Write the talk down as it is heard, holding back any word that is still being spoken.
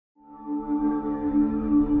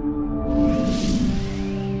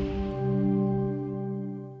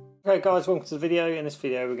Okay guys, welcome to the video. In this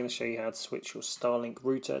video we're going to show you how to switch your Starlink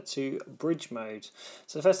router to bridge mode.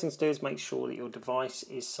 So the first thing to do is make sure that your device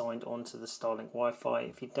is signed on to the Starlink Wi-Fi.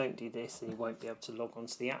 If you don't do this, then you won't be able to log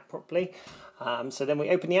onto the app properly. So then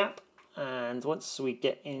we open the app, and once we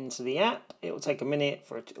get into the app, it will take a minute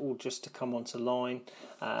for it all just to come onto line.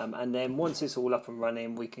 And then once it's all up and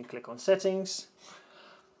running, we can click on settings.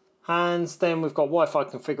 And then we've got Wi-Fi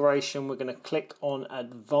configuration. We're going to click on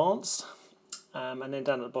advanced. And then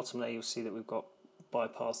down at the bottom there you'll see that we've got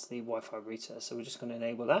bypass the Wi-Fi router, so we're just going to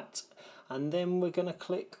enable that, and then we're going to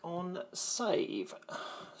click on save.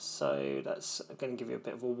 So that's going to give you a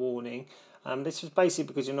bit of a warning. This is basically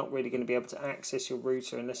because you're not really going to be able to access your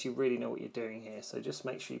router unless you really know what you're doing here, so just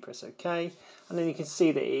make sure you press OK, and then you can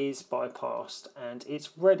see that it is bypassed and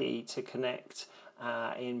it's ready to connect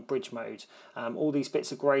in bridge mode. All these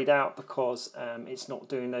bits are greyed out because it's not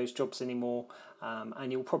doing those jobs anymore,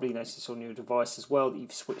 and you'll probably notice on your device as well that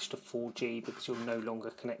you've switched to 4G because you're no longer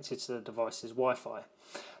connected to the device's Wi-Fi.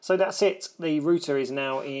 So that's it, the router is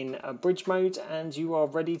now in bridge mode and you are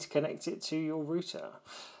ready to connect it to your router.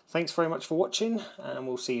 Thanks very much for watching, and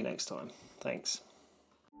we'll see you next time. Thanks.